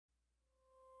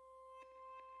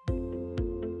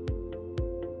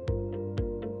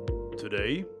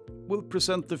Today, we'll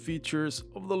present the features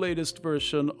of the latest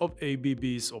version of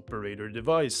ABB's operator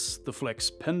device, the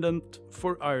FlexPendant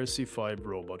for IRC5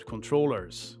 robot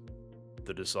controllers.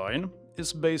 The design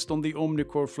is based on the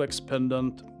Omnicore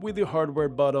FlexPendant with the hardware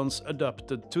buttons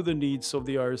adapted to the needs of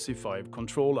the IRC5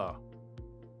 controller.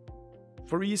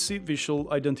 For easy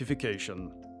visual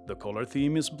identification, the color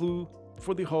theme is blue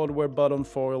for the hardware button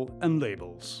foil and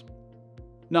labels.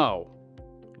 Now,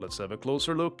 let's have a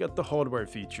closer look at the hardware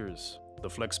features. The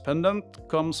FlexPendant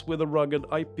comes with a rugged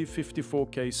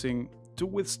IP54 casing to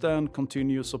withstand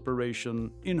continuous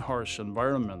operation in harsh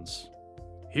environments.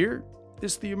 Here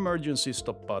is the emergency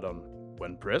stop button.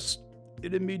 When pressed,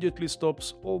 it immediately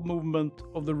stops all movement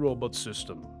of the robot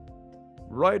system.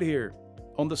 Right here,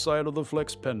 on the side of the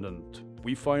FlexPendant,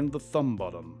 we find the thumb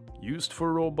button, used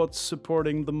for robots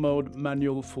supporting the mode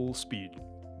manual full speed,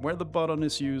 where the button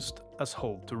is used as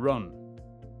hold to run.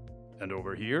 And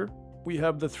over here, we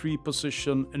have the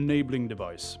 3-position enabling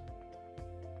device.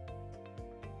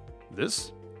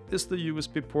 This is the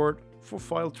USB port for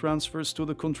file transfers to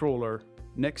the controller,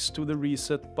 next to the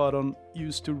reset button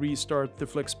used to restart the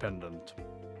FlexPendant.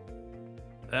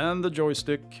 And the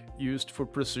joystick used for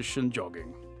precision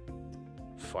jogging.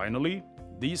 Finally,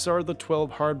 these are the 12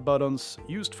 hard buttons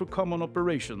used for common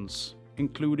operations,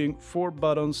 including 4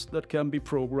 buttons that can be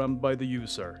programmed by the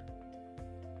user.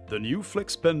 The new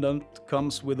FlexPendant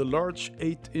comes with a large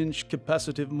 8-inch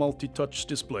capacitive multi-touch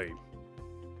display.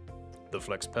 The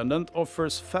FlexPendant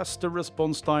offers faster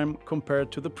response time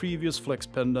compared to the previous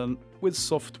FlexPendant with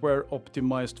software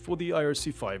optimized for the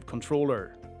IRC5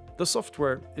 controller. The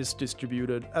software is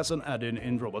distributed as an add-in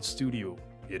in Robot Studio.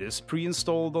 It is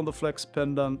pre-installed on the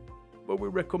FlexPendant, but we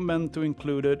recommend to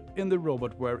include it in the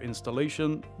RobotWare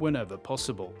installation whenever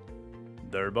possible.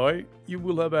 Thereby, you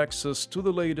will have access to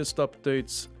the latest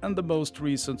updates and the most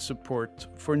recent support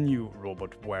for new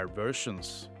RobotWare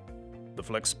versions. The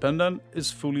FlexPendant is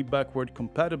fully backward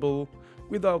compatible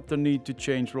without the need to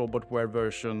change RobotWare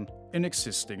version in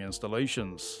existing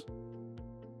installations.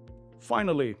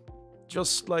 Finally,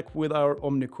 just like with our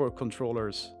Omnicore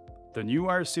controllers, the new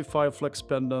IRC5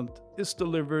 FlexPendant is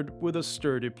delivered with a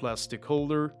sturdy plastic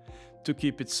holder to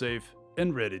keep it safe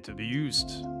and ready to be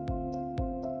used.